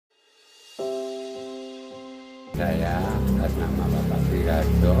saya atas nama Pak Sri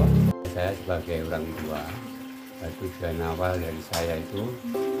Raharjo. Saya sebagai orang tua, tujuan awal dari saya itu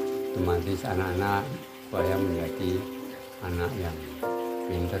otomatis anak-anak supaya menjadi anak yang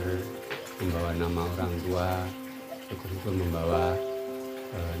pinter, membawa nama orang tua, syukur-syukur membawa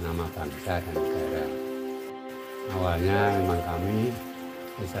nama bangsa dan negara. Awalnya memang kami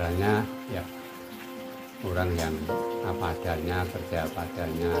misalnya ya orang yang apa adanya, kerja apa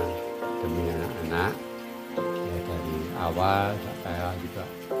adanya demi anak-anak. Ya, dari awal saya juga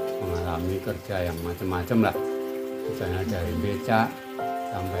mengalami kerja yang macam-macam lah, misalnya dari becak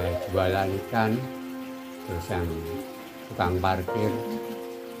sampai jualan ikan, terus yang tukang parkir,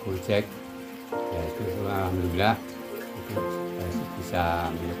 gojek, ya itu alhamdulillah itu saya bisa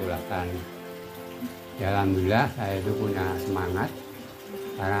menyekolahkan. Ya alhamdulillah saya itu punya semangat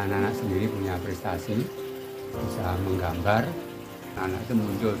karena anak-anak sendiri punya prestasi, bisa menggambar, anak itu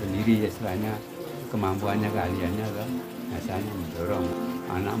muncul sendiri istilahnya kemampuannya, keahliannya kan, biasanya mendorong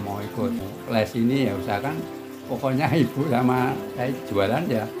anak mau ikut les ini ya usahakan pokoknya ibu sama saya jualan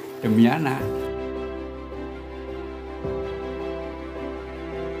ya demi anak.